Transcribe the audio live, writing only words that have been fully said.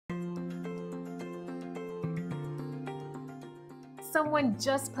Someone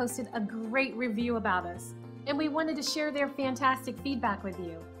just posted a great review about us, and we wanted to share their fantastic feedback with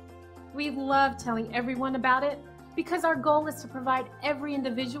you. We love telling everyone about it because our goal is to provide every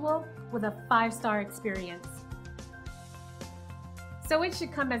individual with a 5-star experience. So it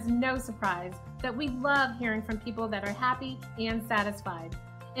should come as no surprise that we love hearing from people that are happy and satisfied.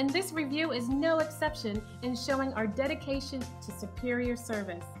 And this review is no exception in showing our dedication to superior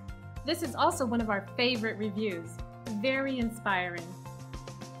service. This is also one of our favorite reviews. Very inspiring.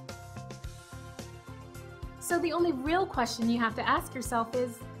 So the only real question you have to ask yourself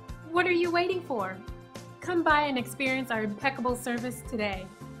is, what are you waiting for? Come by and experience our impeccable service today.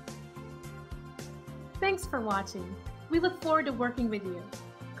 Thanks for watching. We look forward to working with you.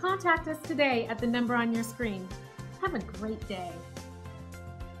 Contact us today at the number on your screen. Have a great day.